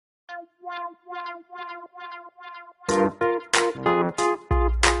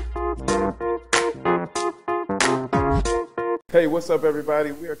Hey, what's up,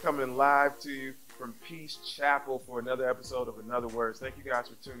 everybody? We are coming live to you from Peace Chapel for another episode of Another Words. Thank you guys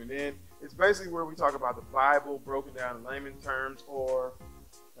for tuning in. It's basically where we talk about the Bible broken down in layman terms, or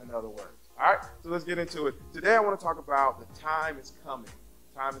in other words. All right, so let's get into it. Today I want to talk about the time is coming.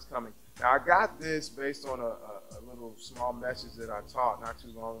 Time is coming. Now, I got this based on a little small message that I taught not too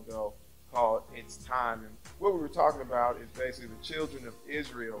long ago called It's Time. And what we were talking about is basically the children of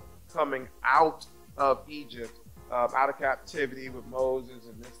Israel coming out of Egypt, out of captivity with Moses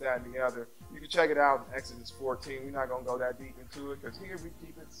and this, that, and the other. You can check it out in Exodus 14. We're not going to go that deep into it because here we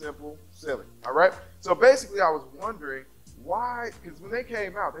keep it simple, silly. All right? So basically I was wondering why, because when they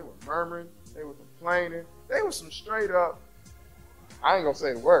came out, they were murmuring, they were complaining, they were some straight up, I ain't going to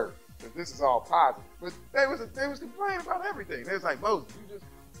say the word, because this is all positive, but they was complaining about everything. They was like, Moses, you just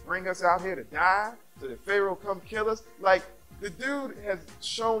bring us out here to die so that Pharaoh come kill us? Like, the dude has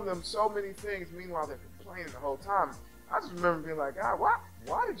shown them so many things, meanwhile they're complaining the whole time. I just remember being like, God,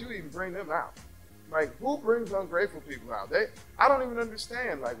 why did you even bring them out? Like, who brings ungrateful people out? I don't even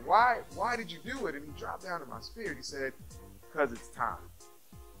understand. Like, why did you do it? And he dropped down in my spirit. He said, because it's time.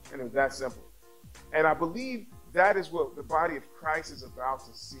 And it was that simple. And I believe that is what the body of Christ is about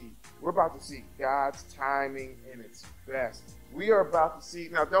to see. We're about to see God's timing in its best. We are about to see,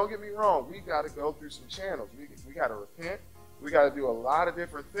 now don't get me wrong, we got to go through some channels. We got to repent. We got to do a lot of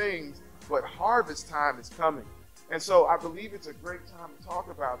different things, but harvest time is coming. And so I believe it's a great time to talk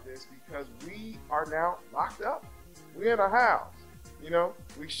about this because we are now locked up. We're in a house,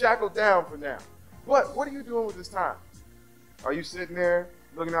 we shackled down for now. But what are you doing with this time? Are you sitting there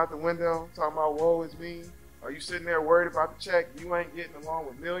looking out the window talking about woe is me? Are you sitting there worried about the check you ain't getting along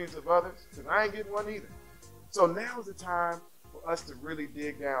with millions of others? Because I ain't getting one either. So now's the time for us to really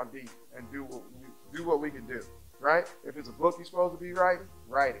dig down deep and do what we can do, right? If it's a book you're supposed to be writing,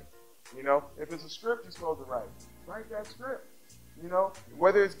 write it. If it's a script you're supposed to write that script.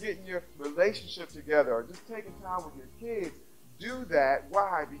 Whether it's getting your relationship together or just taking time with your kids, do that.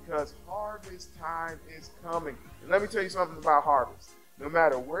 Why? Because harvest time is coming. And let me tell you something about harvest. No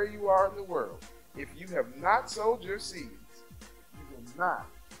matter where you are in the world, if you have not sowed your seeds, you will not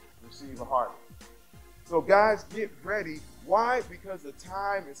receive a harvest. So guys, get ready. Why? Because the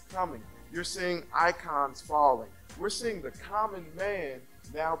time is coming. You're seeing icons falling. We're seeing the common man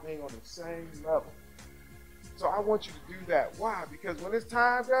now being on the same level. So I want you to do that. Why? Because when it's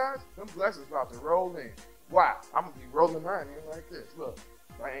time, guys, them blessings about to roll in. Why? I'm going to be rolling mine in like this. Look.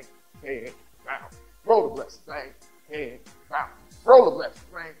 Bang, head, bounce. Roll the blessings. Bang, head, bounce. Roll the blessings.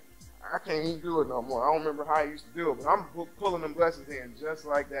 Bang. I can't even do it no more. I don't remember how I used to do it, but I'm pulling them blessings in just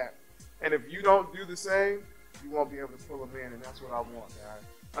like that. And if you don't do the same, you won't be able to pull them in, and that's what I want, guys.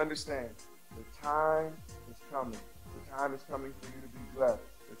 Understand, the time is coming. The time is coming for you to be blessed.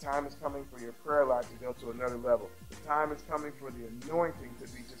 The time is coming for your prayer life to go to another level. The time is coming for the anointing to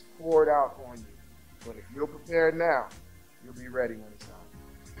be just poured out on you. But if you're prepared now, you'll be ready when it's time.